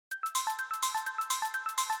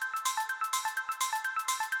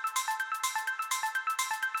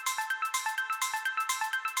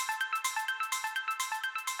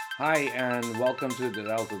Hi, and welcome to the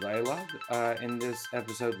Delta Dialog. In this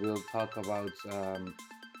episode, we'll talk about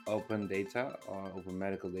open data, open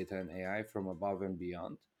medical data, and AI from above and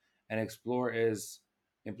beyond, and explore its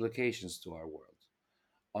implications to our world.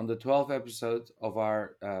 On the 12th episode of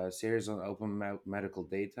our series on open medical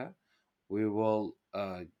data, we will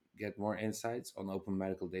get more insights on open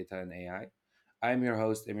medical data and AI. I'm your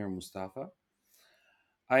host, Emir Mustafa.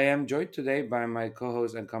 I am joined today by my co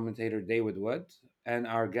host and commentator David Wood and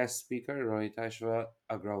our guest speaker Rohitashva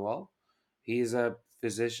Agrawal. He is a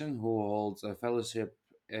physician who holds a fellowship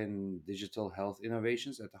in digital health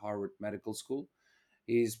innovations at Harvard Medical School.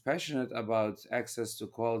 He's passionate about access to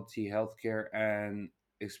quality healthcare and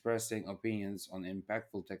expressing opinions on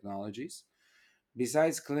impactful technologies.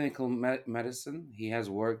 Besides clinical medicine, he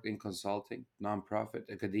has worked in consulting, nonprofit,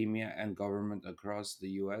 academia, and government across the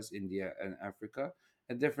US, India, and Africa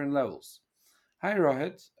at different levels. Hi,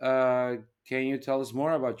 Rohit. Can you tell us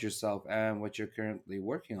more about yourself and what you're currently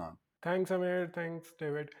working on? Thanks, Amir. Thanks,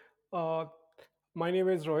 David. Uh, my name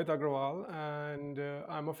is Rohit Agrawal, and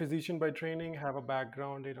I'm a physician by training, have a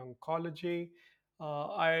background in oncology.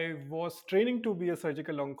 I was training to be a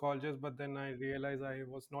surgical oncologist, but then I realized I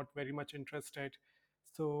was not very much interested.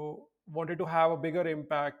 So, wanted to have a bigger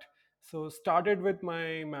impact. So, started with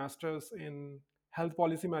my master's in health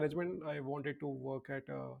policy management. I wanted to work at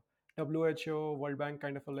a WHO, World Bank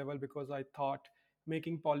kind of a level because I thought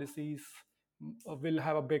making policies will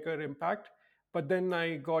have a bigger impact. But then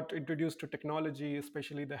I got introduced to technology,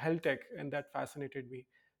 especially the health tech, and that fascinated me.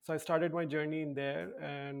 So I started my journey in there,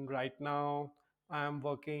 and right now I'm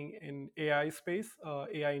working in AI space,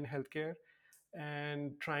 AI in healthcare,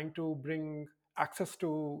 and trying to bring access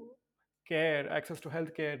to access to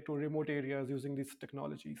healthcare to remote areas using these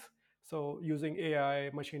technologies. So using AI,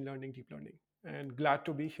 machine learning, deep learning, and glad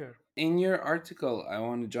to be here. In your article, I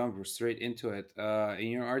want to jump straight into it. In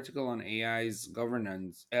your article on AI's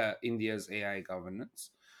governance, India's AI governance,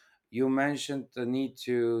 you mentioned the need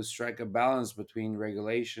to strike a balance between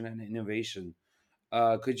regulation and innovation.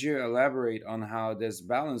 Could you elaborate on how this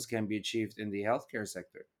balance can be achieved in the healthcare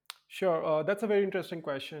sector? Sure, that's a very interesting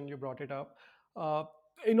question. You brought it up. Uh,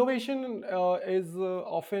 Innovation is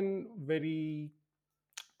often very,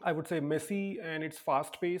 I would say, messy, and it's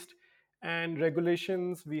fast paced. And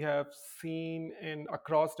regulations we have seen in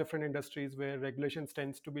across different industries where regulations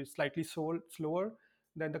tends to be slightly slower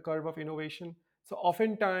than the curve of innovation. So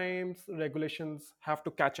oftentimes regulations have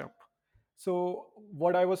to catch up. So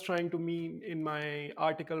what I was trying to mean in my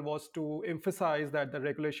article was to emphasize that the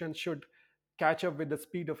regulation should catch up with the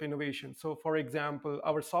speed of innovation. So for example,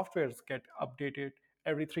 our softwares get updated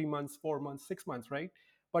every 3 months, 4 months, 6 months, right?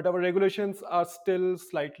 But our regulations are still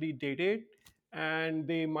slightly dated, and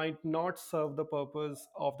they might not serve the purpose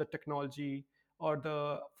of the technology or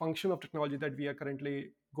the function of technology that we are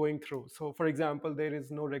currently going through. So for example, there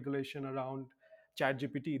is no regulation around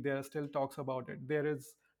ChatGPT. There are still talks about it. There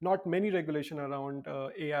is not many regulation around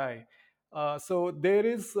AI. So there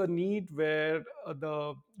is a need where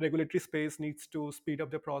the regulatory space needs to speed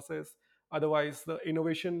up the process. Otherwise, the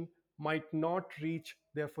innovation might not reach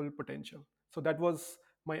their full potential. So that was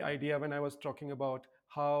my idea when I was talking about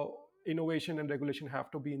how innovation and regulation have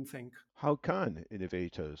to be in sync. How can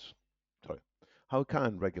innovators, sorry, how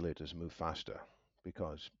can regulators move faster?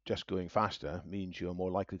 Because just going faster means you're more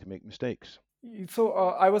likely to make mistakes. So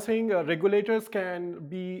I was saying regulators can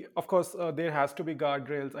be, of course, there has to be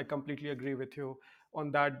guardrails. I completely agree with you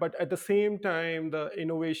on that. But at the same time, the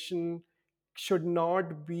innovation should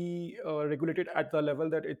not be regulated at the level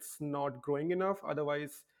that it's not growing enough.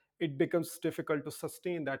 Otherwise, it becomes difficult to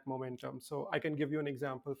sustain that momentum. So I can give you an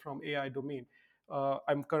example from AI domain.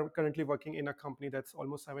 I'm currently working in a company that's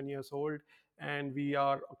almost 7 years old, and we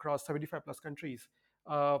are across 75 plus countries,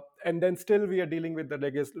 and then still we are dealing with the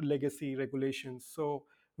legacy regulations. So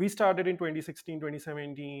we started in 2016,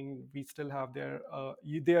 2017. We still have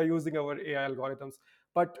they are using our AI algorithms,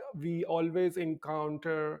 but we always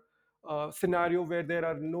encounter a scenario where there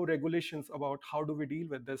are no regulations about how do we deal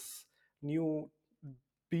with this new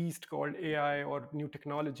beast called AI or new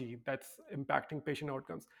technology that's impacting patient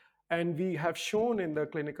outcomes. And we have shown in the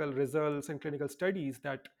clinical results and clinical studies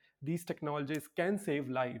that these technologies can save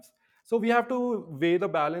lives. So we have to weigh the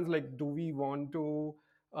balance, like, do we want to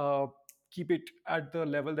uh, keep it at the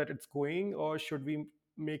level that it's going, or should we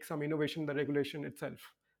make some innovation in the regulation itself?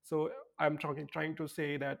 So trying to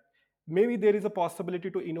say that maybe there is a possibility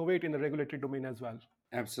to innovate in the regulatory domain as well.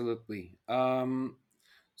 Absolutely.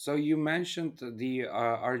 So you mentioned the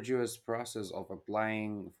arduous process of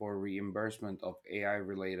applying for reimbursement of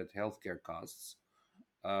AI-related healthcare costs.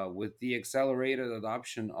 With the accelerated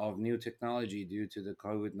adoption of new technology due to the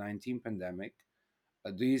COVID 19 pandemic,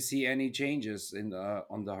 Do you see any changes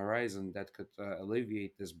on the horizon that could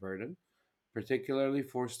alleviate this burden, particularly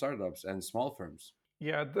for startups and small firms?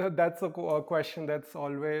 Yeah, that's a question that's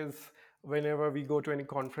always, whenever we go to any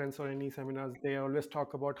conference or any seminars, they always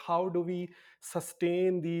talk about how do we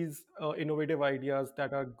sustain these innovative ideas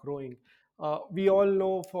that are growing. We all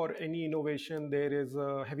know for any innovation, there is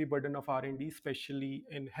a heavy burden of R&D, especially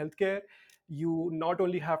in healthcare. You not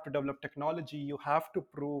only have to develop technology, you have to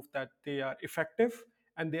prove that they are effective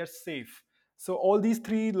and they are safe. So all these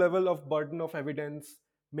three level of burden of evidence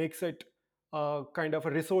makes it kind of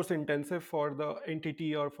a resource intensive for the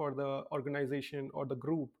entity or for the organization or the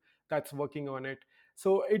group that's working on it.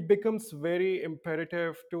 So it becomes very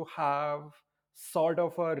imperative to have sort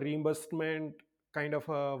of a reimbursement kind of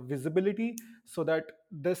a visibility, so that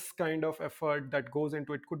this kind of effort that goes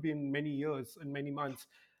into it could be in many years and many months,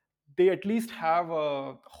 they at least have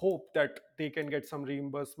a hope that they can get some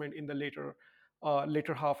reimbursement in the later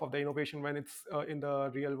half of the innovation when it's in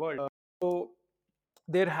the real world. So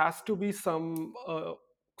there has to be some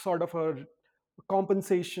sort of a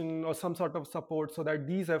compensation or some sort of support, so that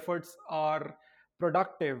these efforts are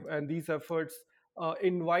productive and these efforts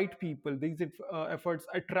invite people, these efforts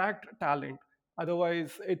attract talent.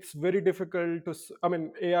 Otherwise it's very difficult to I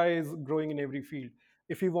mean, AI is growing in every field.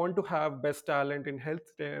 If we want to have best talent in health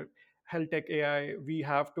tech AI, we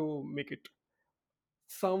have to make it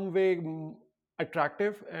some way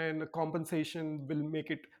attractive, and compensation will make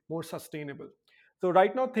it more sustainable. So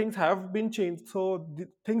right now things have been changed, so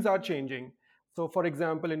things are changing. So for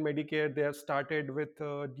example, in Medicare they have started with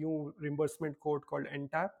a new reimbursement code called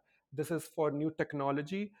NTAP. This is for new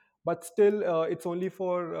technology, but still it's only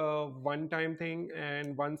for one time thing,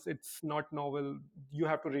 and once it's not novel, you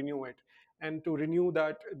have to renew it. And to renew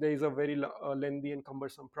that, there is a very lengthy and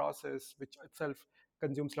cumbersome process, which itself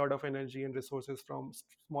consumes a lot of energy and resources from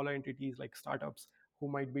smaller entities like startups who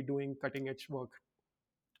might be doing cutting edge work.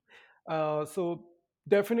 So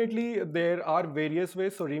definitely there are various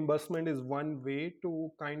ways. So reimbursement is one way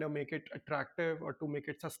to kind of make it attractive or to make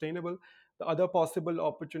it sustainable. The other possible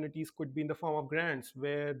opportunities could be in the form of grants,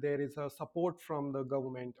 where there is a support from the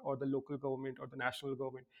government or the local government or the national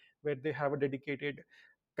government, where they have a dedicated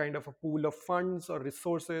kind of a pool of funds or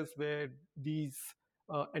resources where these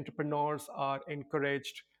entrepreneurs are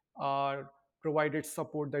encouraged, are provided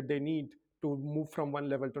support that they need to move from one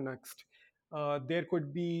level to next. There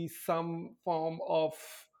could be some form of,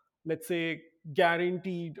 let's say,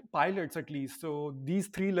 guaranteed pilots at least. So these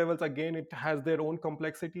three levels, again, it has their own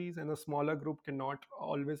complexities, and a smaller group cannot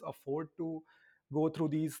always afford to go through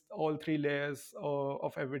these all three layers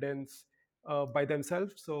of evidence by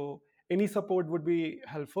themselves. So any support would be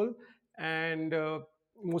helpful. And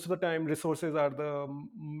most of the time resources are the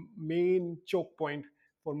main choke point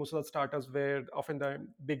for most of the startups, where often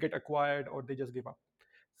they get acquired or they just give up.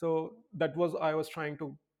 So that was I was trying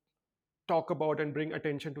to talk about and bring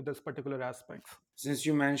attention to this particular aspects. Since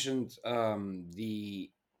you mentioned uh,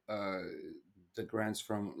 the grants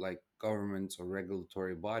from like governments or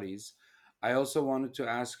regulatory bodies, I also wanted to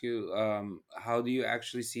ask you, how do you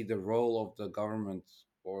actually see the role of the government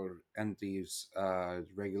or entities,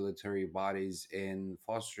 regulatory bodies in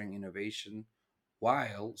fostering innovation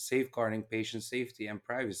while safeguarding patient safety and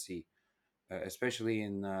privacy, especially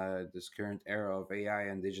in this current era of AI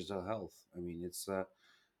and digital health? I mean, it's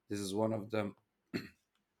this is one of the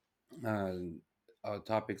uh,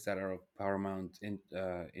 topics that are of paramount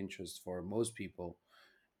interest for most people,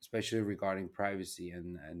 especially regarding privacy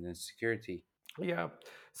and security. Yeah.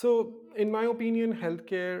 So, in my opinion,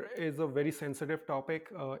 healthcare is a very sensitive topic.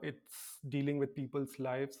 It's dealing with people's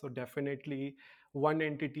lives. So, definitely, one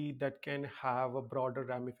entity that can have a broader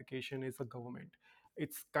ramification is a government.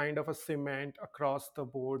 It's kind of a cement across the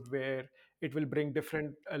board where it will bring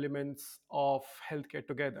different elements of healthcare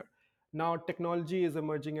together. Now, technology is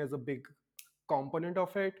emerging as a big component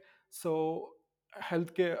of it. So,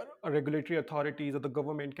 healthcare regulatory authorities or the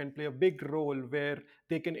government can play a big role where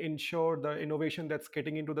they can ensure the innovation that's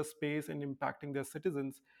getting into the space and impacting their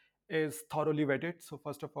citizens is thoroughly vetted. So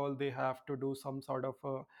first of all, they have to do some sort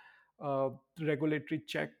of a regulatory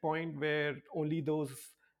checkpoint where only those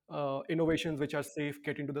innovations which are safe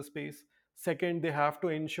get into the space. Second, they have to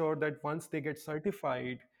ensure that once they get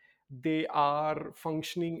certified, they are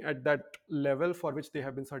functioning at that level for which they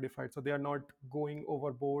have been certified. So they are not going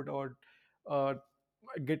overboard or uh,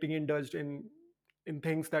 getting indulged in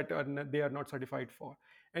things that they are not certified for.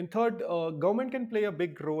 And third, government can play a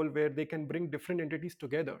big role where they can bring different entities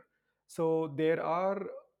together. So there are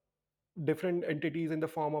different entities in the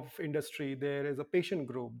form of industry. There is a patient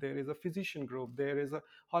group, there is a physician group, there is a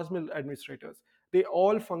hospital administrators. They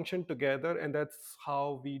all function together, and that's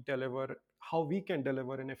how we deliver how we can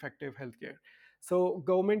deliver an effective healthcare. So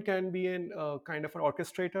government can be an kind of an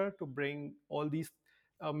orchestrator to bring all these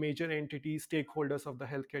major entities, stakeholders of the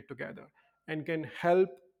healthcare together, and can help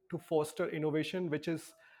to foster innovation which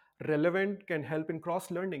is relevant, can help in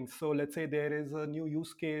cross learning. So let's say there is a new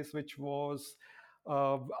use case which was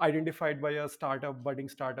identified by a startup, budding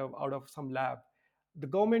startup out of some lab. The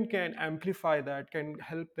government can amplify that, can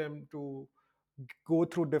help them to go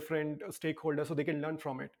through different stakeholders so they can learn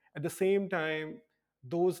from it. At the same time,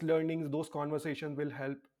 those learnings, those conversations will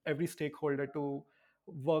help every stakeholder to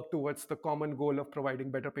work towards the common goal of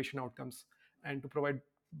providing better patient outcomes and to provide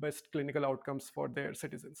best clinical outcomes for their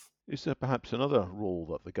citizens. Is there perhaps another role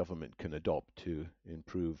that the government can adopt to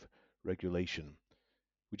improve regulation,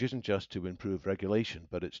 which isn't just to improve regulation,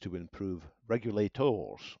 but it's to improve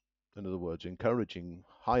regulators? In other words, encouraging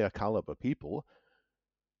higher caliber people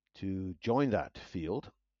to join that field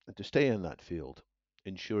and to stay in that field,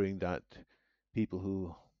 ensuring that people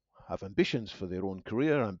who have ambitions for their own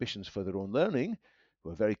career, ambitions for their own learning,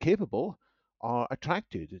 who are very capable, are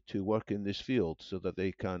attracted to work in this field so that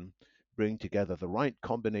they can bring together the right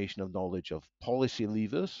combination of knowledge of policy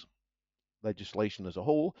levers, legislation as a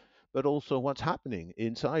whole, but also what's happening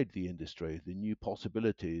inside the industry, the new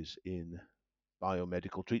possibilities in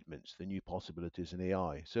biomedical treatments, the new possibilities in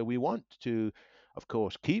AI. So we want to, of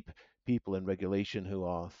course, keep people in regulation who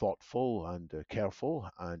are thoughtful and careful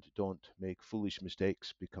and don't make foolish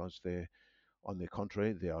mistakes because they, on the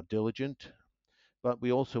contrary, they are diligent. But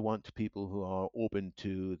we also want people who are open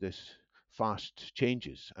to this fast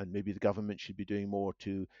changes, and maybe the government should be doing more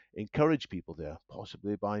to encourage people there,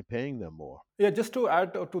 possibly by paying them more. Yeah, just to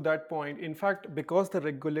add to that point, in fact, because the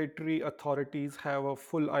regulatory authorities have a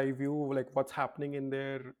full eye view, like what's happening in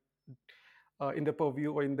their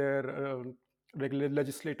purview or in their regular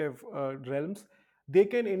legislative realms, they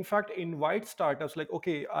can in fact invite startups like,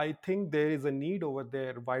 okay, I think there is a need over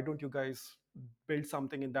there. Why don't you guys build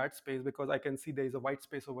something in that space? Because I can see there is a white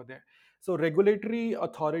space over there. So regulatory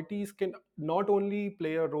authorities can not only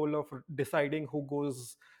play a role of deciding who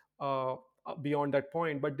goes uh, beyond that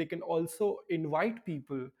point, but they can also invite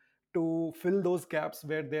people to fill those gaps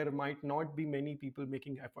where there might not be many people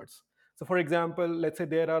making efforts. So, for example, let's say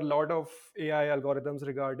there are a lot of AI algorithms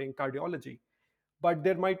regarding cardiology, but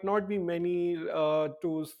there might not be many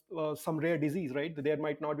to some rare disease, right? There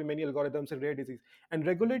might not be many algorithms in rare disease. And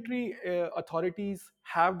regulatory authorities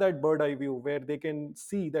have that bird eye view where they can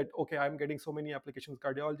see that, okay, I'm getting so many applications.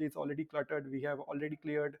 Cardiology is already cluttered. We have already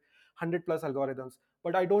cleared 100 plus algorithms,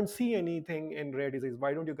 but I don't see anything in rare disease.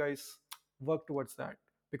 Why don't you guys work towards that?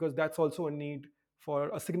 Because that's also a need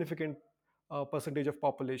for a significant percentage of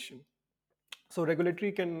population. So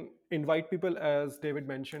regulatory can invite people, as David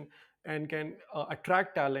mentioned, and can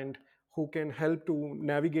attract talent who can help to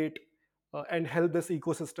navigate and help this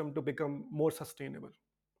ecosystem to become more sustainable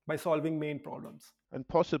by solving main problems. And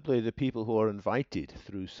possibly the people who are invited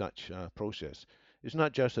through such a process, it's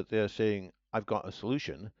not just that they're saying, I've got a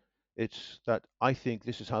solution. It's that I think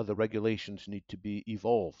this is how the regulations need to be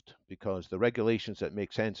evolved, because the regulations that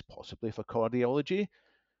make sense possibly for cardiology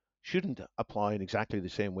shouldn't apply in exactly the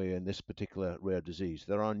same way in this particular rare disease.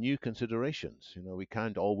 There are new considerations. We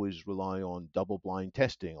can't always rely on double blind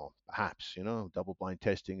testing, or perhaps, double blind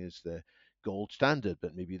testing is the gold standard,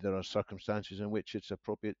 but maybe there are circumstances in which it's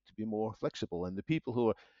appropriate to be more flexible. And the people who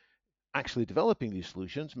are actually developing these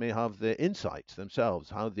solutions may have the insights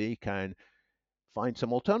themselves, how they can find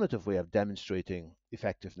some alternative way of demonstrating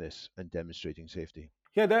effectiveness and demonstrating safety.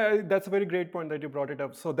 Yeah, that's a very great point that you brought it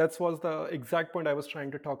up. So that was the exact point I was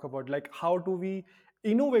trying to talk about. Like, how do we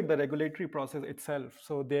innovate the regulatory process itself?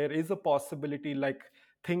 So there is a possibility, like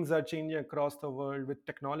things are changing across the world with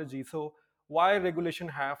technology. So why regulation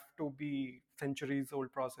have to be centuries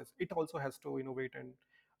old process? It also has to innovate and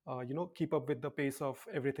keep up with the pace of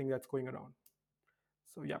everything that's going around.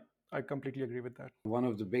 So yeah, I completely agree with that. One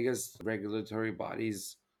of the biggest regulatory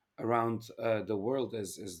bodies around the world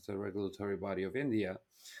is the regulatory body of India.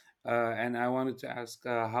 And I wanted to ask,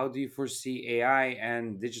 how do you foresee AI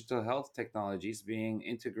and digital health technologies being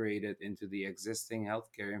integrated into the existing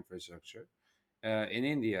healthcare infrastructure in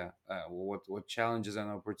India? What challenges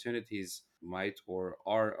and opportunities might or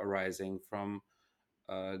are arising from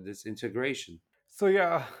this integration? So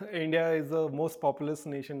yeah, India is the most populous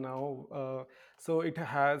nation now. So it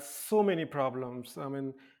has so many problems. I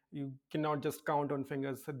mean, you cannot just count on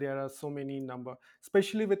fingers. There are so many number,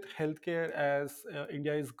 especially with healthcare as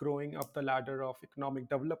India is growing up the ladder of economic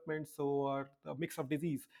development. So are the mix of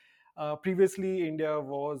disease. Previously, India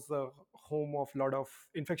was a home of a lot of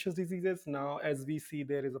infectious diseases. Now, as we see,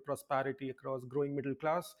 there is a prosperity across growing middle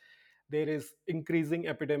class. there is increasing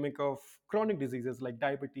epidemic of chronic diseases like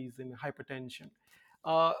diabetes and hypertension.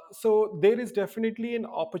 So there is definitely an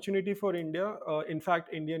opportunity for India. In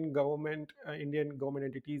fact, Indian government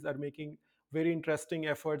entities are making very interesting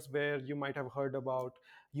efforts where you might have heard about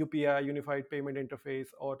UPI, Unified Payment Interface,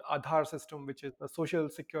 or Aadhaar system, which is the social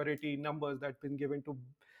security numbers that been given to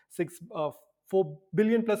six, 4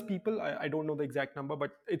 billion plus people. I don't know the exact number,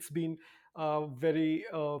 but it's been very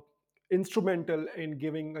instrumental in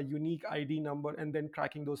giving a unique ID number and then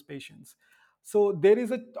tracking those patients. So there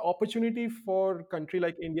is an opportunity for country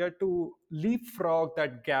like India to leapfrog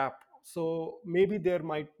that gap. So maybe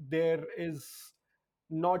there is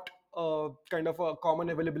not a kind of a common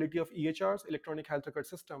availability of EHRs, electronic health record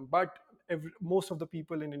system, but most of the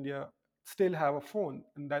people in India still have a phone,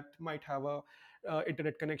 and that might have a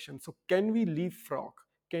internet connection. So can we leapfrog?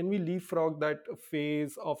 Can we leapfrog that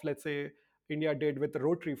phase of, let's say, India did with the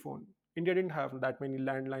rotary phone? India didn't have that many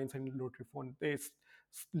landlines and rotary phone. They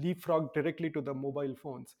leapfrog directly to the mobile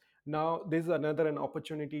phones. Now this is another an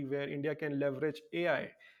opportunity where India can leverage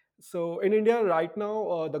AI. So in India right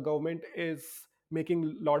now, the government is making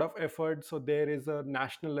a lot of effort. So there is a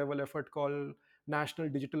national level effort called National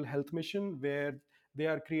Digital Health Mission, where they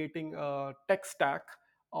are creating a tech stack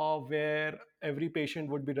where every patient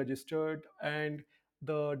would be registered and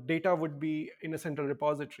the data would be in a central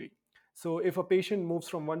repository. So if a patient moves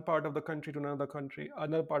from one part of the country to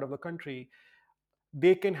another part of the country,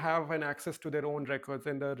 they can have an access to their own records,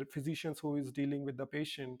 and the physicians who is dealing with the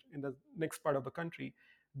patient in the next part of the country,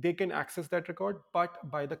 they can access that record, but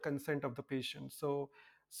by the consent of the patient. So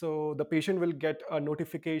the patient will get a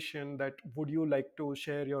notification that would you like to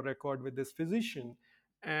share your record with this physician,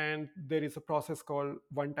 and there is a process called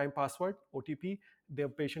one time password, OTP. The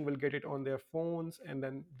patient will get it on their phones, and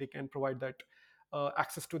then they can provide that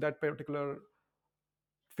access to that particular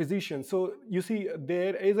physician. So you see,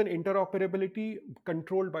 there is an interoperability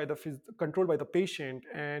controlled by the patient,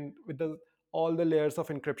 and with the all the layers of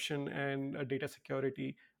encryption and data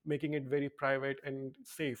security, making it very private and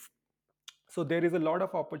safe. So there is a lot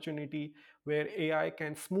of opportunity where AI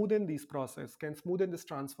can smoothen these process, can smoothen this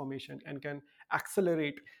transformation, and can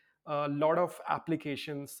accelerate a lot of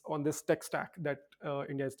applications on this tech stack that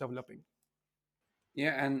India is developing.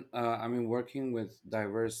 Yeah, and I mean, working with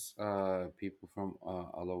diverse people from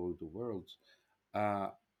all over the world, uh,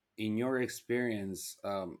 in your experience,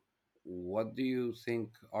 what do you think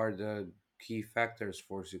are the key factors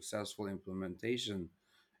for successful implementation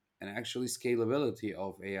and actually scalability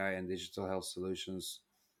of AI and digital health solutions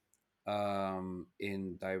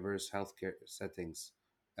in diverse healthcare settings,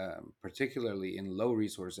 particularly in low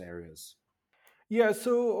resource areas? Yeah,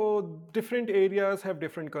 so different areas have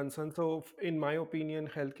different concerns. So, in my opinion,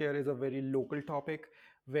 healthcare is a very local topic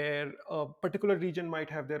where a particular region might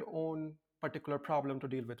have their own particular problem to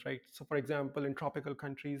deal with, right? So, for example, in tropical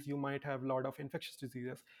countries, you might have a lot of infectious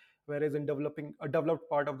diseases, whereas in developing a developed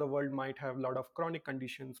part of the world might have a lot of chronic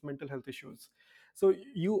conditions, mental health issues. So,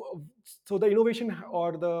 so the innovation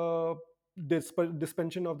or the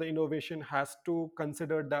dispensation of the innovation has to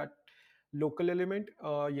consider that local element.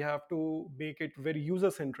 You have to make it very user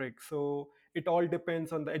centric. So it all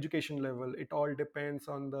depends on the education level, it all depends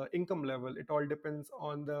on the income level, it all depends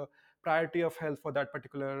on the priority of health for that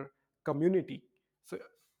particular community. So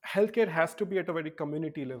healthcare has to be at a very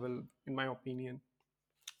community level, in my opinion.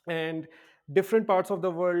 And different parts of the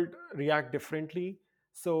world react differently.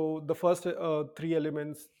 So the first three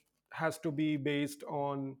elements has to be based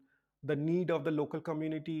on the need of the local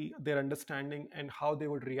community, their understanding, and how they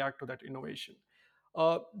would react to that innovation.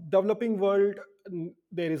 Developing world,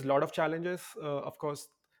 there is a lot of challenges, of course,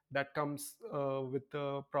 that comes with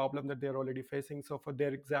the problem that they're already facing. So for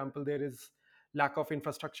their example, there is lack of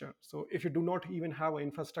infrastructure. So if you do not even have an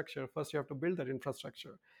infrastructure, first you have to build that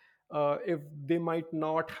infrastructure. If they might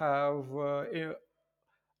not have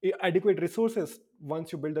adequate resources,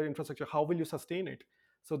 once you build that infrastructure, how will you sustain it?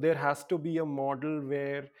 So there has to be a model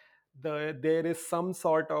where there is some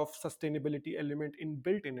sort of sustainability element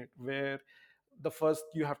built in it, where the first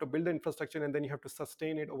you have to build the infrastructure and then you have to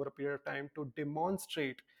sustain it over a period of time to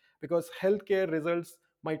demonstrate, because healthcare results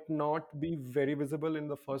might not be very visible in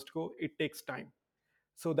the first go, it takes time.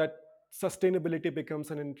 So that sustainability becomes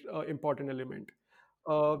an important element.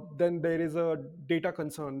 Then there is a data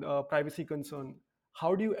concern, privacy concern.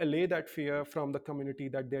 How do you allay that fear from the community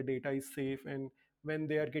that their data is safe, and when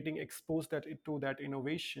they are getting exposed to that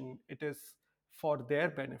innovation, it is for their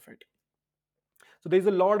benefit? So there's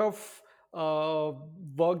a lot of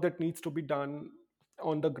work that needs to be done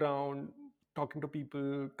on the ground, talking to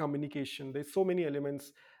people, communication. There's so many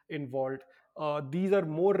elements involved. These are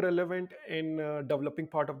more relevant in developing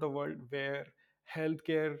part of the world where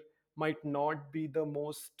healthcare might not be the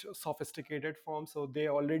most sophisticated form, so they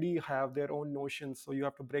already have their own notions, so you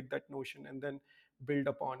have to break that notion and then build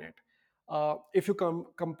upon it. If you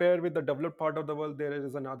compare with the developed part of the world, there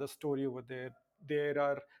is another story over there. There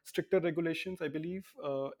are stricter regulations, I believe,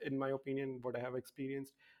 in my opinion, what I have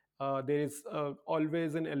experienced. There is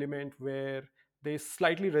always an element where there's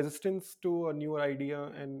slightly resistance to a newer idea,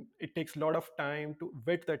 and it takes a lot of time to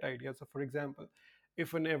vet that idea. So for example,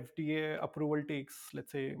 if an FDA approval takes,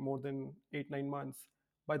 let's say, more than 8 9 months,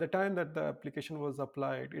 by the time that the application was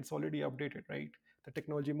applied, it's already updated, right? The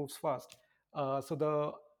technology moves fast. So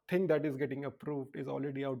the thing that is getting approved is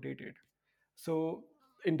already outdated. So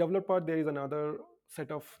in developed part, there is another set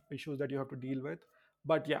of issues that you have to deal with.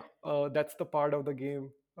 But yeah, that's the part of the game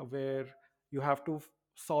where you have to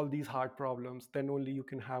solve these hard problems. Then only you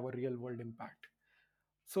can have a real world impact.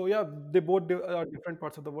 So yeah, they both are different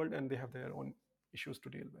parts of the world, and they have their own issues to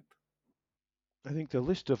deal with. I think the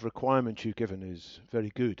list of requirements you've given is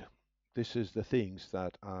very good. This is the things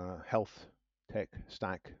that a health tech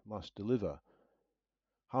stack must deliver.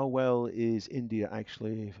 How well is India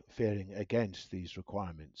actually faring against these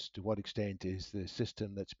requirements? To what extent is the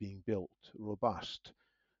system that's being built robust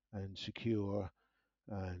and secure?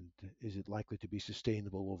 And is it likely to be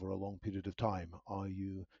sustainable over a long period of time? Are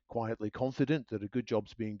you quietly confident that a good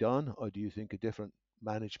job's being done, or do you think a different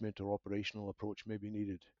management or operational approach may be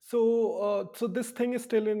needed? So this thing is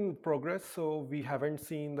still in progress. So we haven't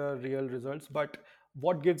seen the real results. But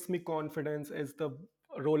what gives me confidence is the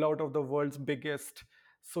rollout of the world's biggest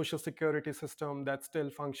social security system that's still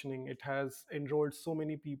functioning. It has enrolled so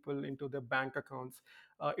many people into their bank accounts.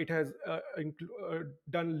 It has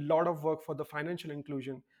done a lot of work for the financial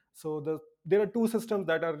inclusion. So there are two systems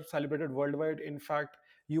that are celebrated worldwide. In fact,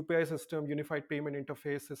 UPI system, Unified Payment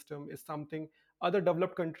Interface system, is something other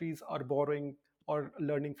developed countries are borrowing or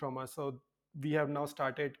learning from us. So we have now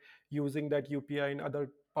started using that UPI in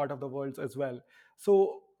other part of the world as well.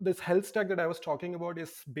 So this health stack that I was talking about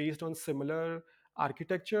is based on similar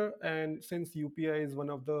architecture, and since UPI is one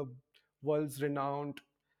of the world's renowned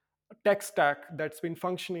tech stack that's been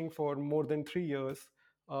functioning for more than 3 years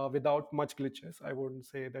without much glitches. I wouldn't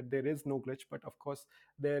say that there is no glitch, but of course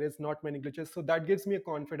there is not many glitches. So that gives me a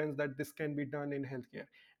confidence that this can be done in healthcare.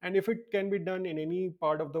 And if it can be done in any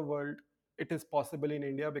part of the world, it is possible in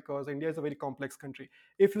India, because India is a very complex country.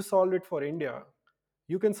 If you solve it for India,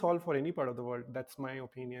 you can solve for any part of the world. That's my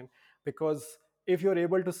opinion. Because if you're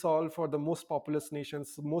able to solve for the most populous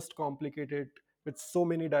nations, most complicated, with so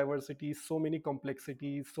many diversities, so many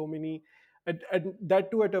complexities, so many, and that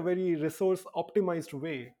too at a very resource optimized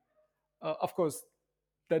way, of course,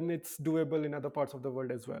 then it's doable in other parts of the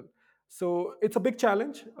world as well. So it's a big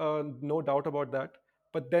challenge, no doubt about that.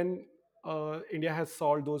 But then India has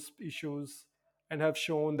solved those issues and have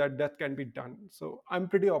shown that that can be done. So I'm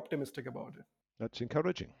pretty optimistic about it. That's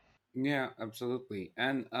encouraging. Yeah, absolutely.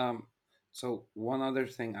 And so one other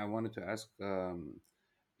thing I wanted to ask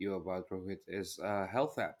you about, Rohit, is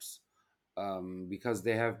health apps, because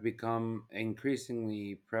they have become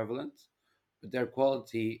increasingly prevalent, but their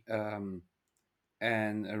quality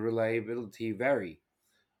and reliability vary.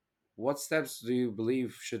 What steps do you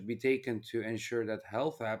believe should be taken to ensure that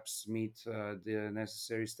health apps meet the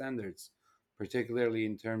necessary standards, particularly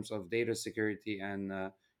in terms of data security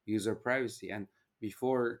and user privacy? And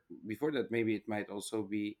before that, maybe it might also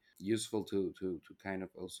be useful to kind of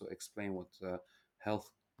also explain what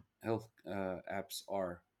health apps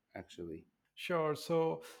are actually. Sure.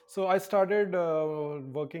 So I started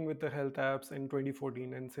working with the health apps in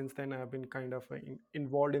 2014, and since then I've been kind of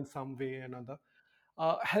involved in some way or another.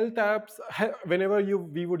 Health apps, whenever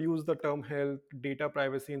we would use the term health, data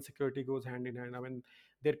privacy and security goes hand in hand. I mean,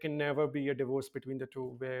 there can never be a divorce between the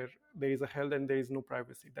two where there is a health and there is no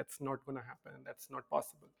privacy. That's not going to happen. That's not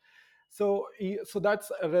possible. So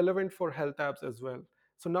that's relevant for health apps as well.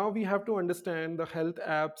 So now we have to understand the health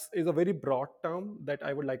apps is a very broad term that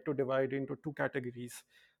I would like to divide into two categories.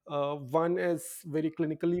 One is very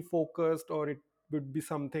clinically focused, or it would be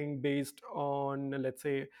something based on, let's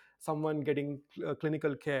say, someone getting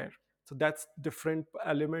clinical care. So that's different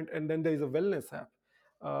element. And then there is a wellness app.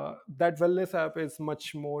 That wellness app is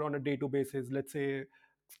much more on a day to basis. Let's say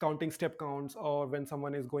counting step counts, or when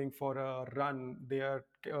someone is going for a run, they are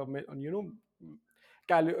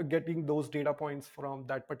getting those data points from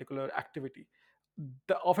that particular activity.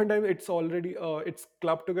 Oftentimes it's already it's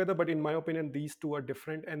clubbed together, but in my opinion these two are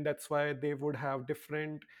different, and that's why they would have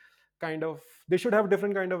different kind of, they should have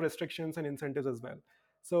different kind of restrictions and incentives as well.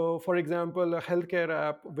 So for example, a healthcare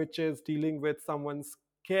app which is dealing with someone's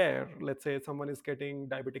care, let's say someone is getting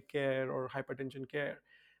diabetic care or hypertension care,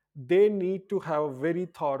 they need to have a very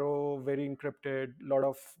thorough, very encrypted, lot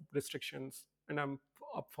of restrictions, and I'm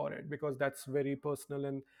up for it because that's very personal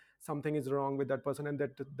and something is wrong with that person and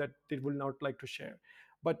that they will not like to share.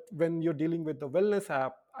 But when you're dealing with the wellness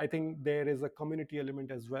app, I think there is a community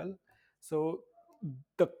element as well. So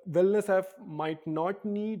the wellness app might not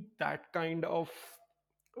need that kind of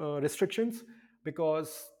restrictions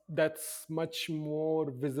because that's much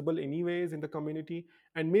more visible anyways in the community,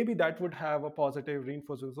 and maybe that would have a positive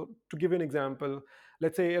reinforcement. So to give you an example,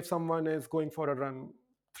 let's say if someone is going for a run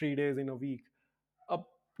 3 days in a week, a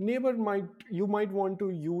neighbor might you might want to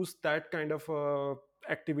use that kind of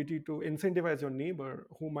activity to incentivize your neighbor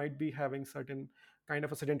who might be having certain kind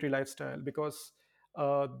of a sedentary lifestyle, because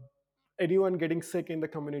uh, anyone getting sick in the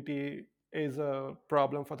community is a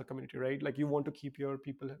problem for the community, right? Like you want to keep your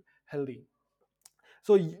people healthy.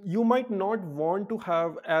 So you might not want to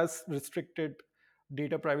have as restricted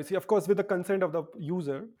data privacy, of course with the consent of the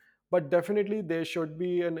user, but definitely there should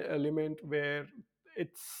be an element where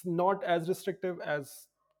it's not as restrictive as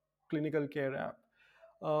clinical care app.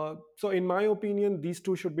 So in my opinion, these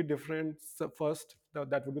two should be different. So first,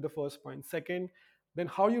 that would be the first point. Second, then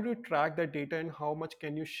how you do track that data and how much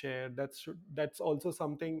can you share? That's also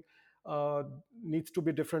something uh, needs to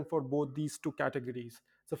be different for both these two categories.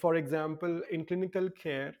 So for example, in clinical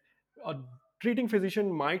care, a treating physician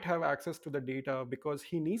might have access to the data because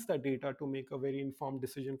he needs that data to make a very informed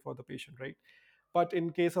decision for the patient, right? But in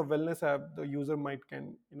case of wellness app, the user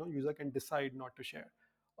can decide not to share.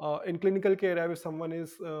 In clinical care app, if someone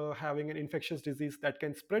is having an infectious disease that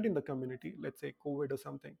can spread in the community, let's say COVID or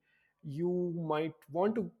something, you might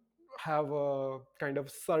want to have a kind of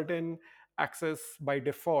certain access by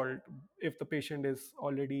default if the patient is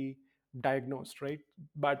already diagnosed, right?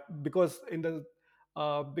 But because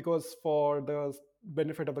for the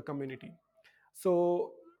benefit of the community.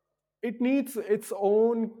 So it needs its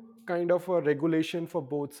own kind of a regulation for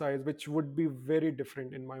both sides, which would be very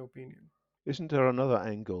different in my opinion. Isn't there another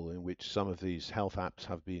angle in which some of these health apps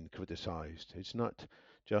have been criticized? It's not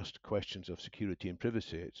just questions of security and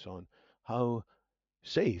privacy, it's on how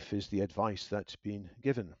safe is the advice that's been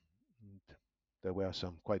given. And there were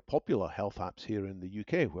some quite popular health apps here in the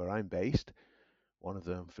UK where I'm based. One of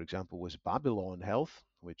them, for example, was Babylon Health,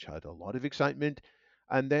 which had a lot of excitement.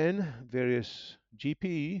 And then various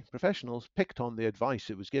GP professionals picked on the advice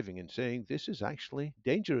it was giving and saying this is actually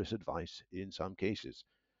dangerous advice in some cases.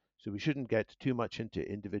 So we shouldn't get too much into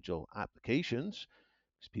individual applications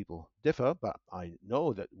because people differ. But I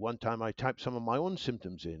know that one time I typed some of my own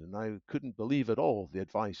symptoms in and I couldn't believe at all the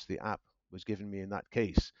advice the app was giving me in that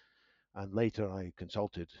case. And later I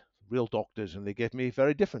consulted real doctors and they gave me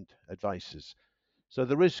very different advices. So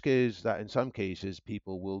the risk is that in some cases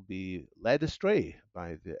people will be led astray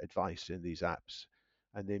by the advice in these apps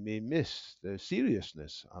and they may miss the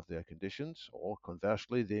seriousness of their conditions, or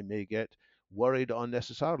conversely, they may get worried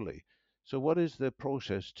unnecessarily. So, what is the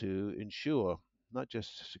process to ensure not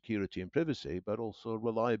just security and privacy, but also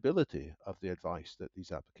reliability of the advice that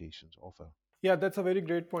these applications offer? Yeah, that's a very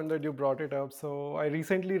great point that you brought it up. So I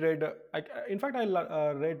recently read, in fact,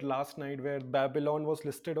 I read last night where Babylon was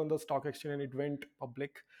listed on the stock exchange and it went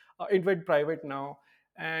public. It went private now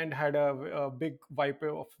and had a big wipe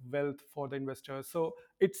of wealth for the investors. So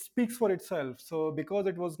it speaks for itself. So because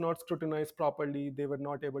it was not scrutinized properly, they were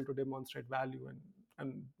not able to demonstrate value,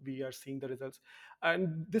 and we are seeing the results.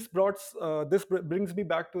 And this brings me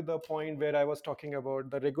back to the point where I was talking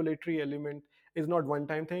about the regulatory element is not one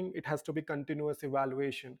time thing, it has to be continuous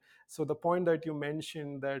evaluation. So the point that you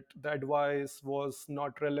mentioned, that the advice was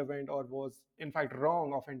not relevant or was in fact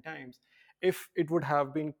wrong oftentimes, if it would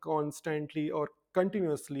have been constantly or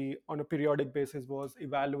continuously on a periodic basis was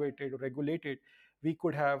evaluated or regulated, we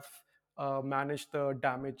could have managed the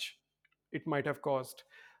damage it might have caused.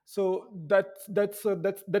 So that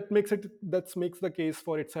makes the case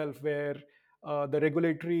for itself, where the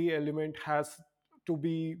regulatory element to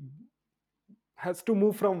be has to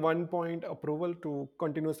move from one point approval to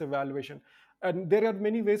continuous evaluation, and there are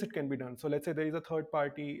many ways it can be done. So let's say there is a third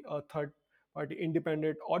party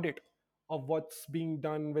independent audit of what's being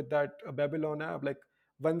done with that Babylon app. Like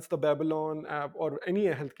once the Babylon app or any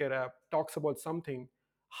healthcare app talks about something,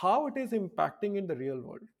 how it is impacting in the real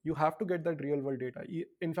world, you have to get that real world data.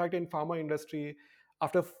 In fact, in pharma industry,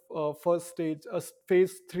 after first stage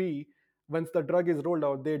phase 3, once the drug is rolled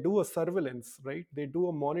out, they do a surveillance, right? They do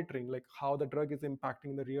a monitoring, like how the drug is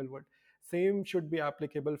impacting the real world. Same should be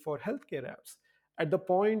applicable for healthcare apps. At the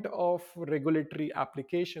point of regulatory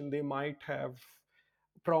application, they might have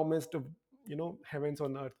promised, heavens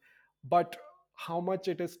on earth, but how much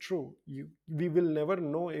it is true, we will never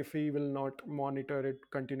know if we will not monitor it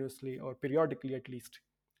continuously or periodically at least.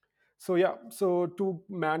 So yeah, so to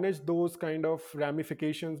manage those kind of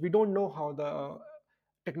ramifications, we don't know how the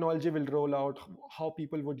technology will roll out, how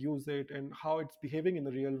people would use it, and how it's behaving in the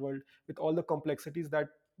real world, with all the complexities that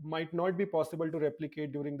might not be possible to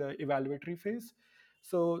replicate during the evaluatory phase.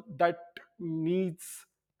 So that needs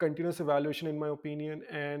continuous evaluation, in my opinion.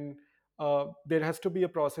 And there has to be a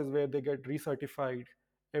process where they get recertified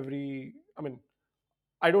every, I mean,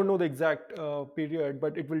 I don't know the exact period,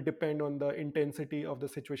 but it will depend on the intensity of the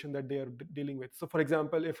situation that they are dealing with. So, for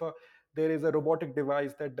example, if there is a robotic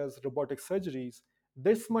device that does robotic surgeries,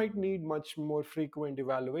 this might need much more frequent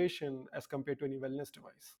evaluation as compared to any wellness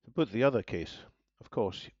device. To put the other case, of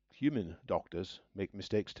course, human doctors make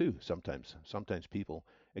mistakes too sometimes. Sometimes people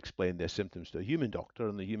explain their symptoms to a human doctor,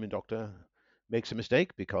 and the human doctor makes a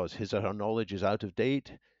mistake because his or her knowledge is out of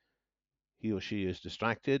date, he or she is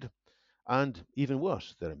distracted, and even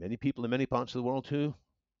worse, there are many people in many parts of the world who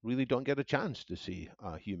really don't get a chance to see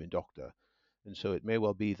a human doctor. And so it may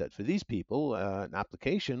well be that for these people, an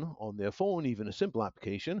application on their phone, even a simple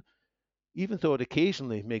application, even though it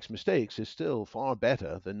occasionally makes mistakes, is still far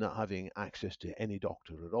better than not having access to any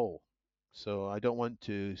doctor at all. So I don't want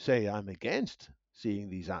to say I'm against seeing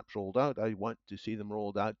these apps rolled out. I want to see them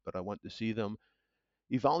rolled out, but I want to see them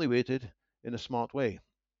evaluated in a smart way.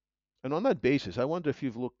 And on that basis, I wonder if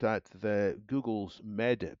you've looked at the Google's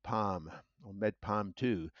MedPalm or MedPalm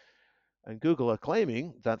 2. And Google are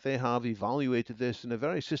claiming that they have evaluated this in a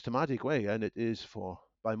very systematic way, and it is for,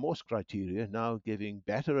 by most criteria, now giving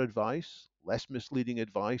better advice, less misleading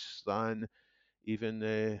advice than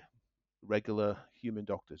even regular human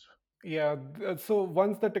doctors. Yeah, so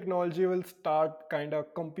once the technology will start kind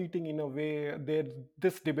of competing in a way, there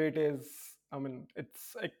this debate is, I mean,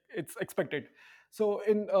 it's expected. So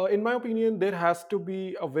in my opinion, there has to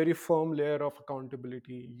be a very firm layer of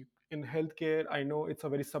accountability. In healthcare, I know it's a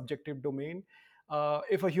very subjective domain.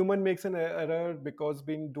 If a human makes an error because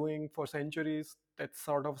been doing for centuries, that's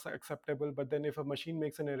sort of acceptable. But then if a machine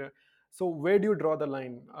makes an error, so where do you draw the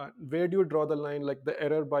line? Where do you draw the line? Like the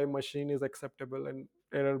error by machine is acceptable and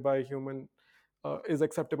error by human is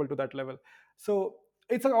acceptable to that level. So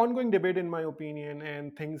it's an ongoing debate, in my opinion,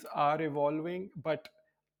 and things are evolving. But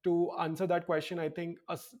to answer that question, I think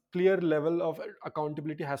clear level of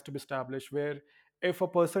accountability has to be established, where if a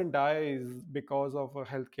person dies because of a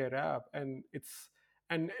healthcare app, and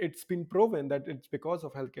it's been proven that it's because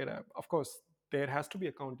of healthcare app, of course there has to be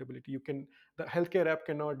accountability. The healthcare app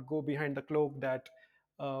cannot go behind the cloak that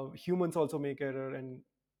humans also make error, and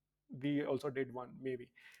we also did one maybe.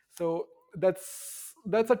 So that's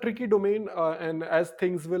a tricky domain, and as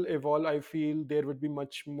things will evolve, I feel there would be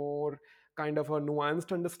much more kind of a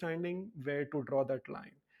nuanced understanding where to draw that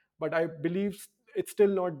line. But I believe it's still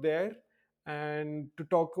not there. And to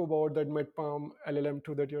talk about that medpalm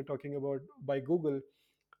llm2 that you're talking about by Google,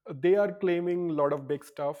 they are claiming a lot of big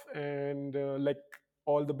stuff, and like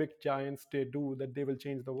all the big giants, they do that they will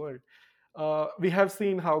change the world. We have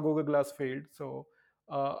seen how Google Glass failed, so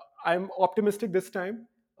uh, I'm optimistic this time.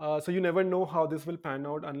 So you never know how this will pan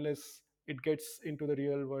out unless it gets into the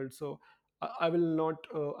real world. So I will not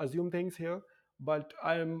assume things here, but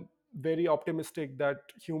I am very optimistic that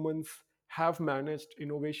humans have managed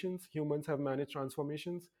innovations, humans have managed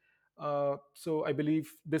transformations. So I believe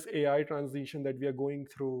this AI transition that we are going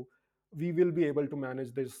through, we will be able to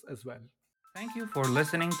manage this as well. Thank you for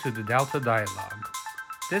listening to the Delta Dialogue.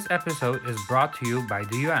 This episode is brought to you by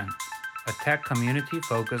the UN, a tech community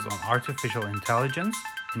focused on artificial intelligence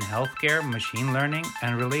in healthcare, machine learning,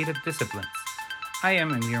 and related disciplines. I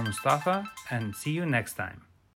am Emir Mustafa, and see you next time.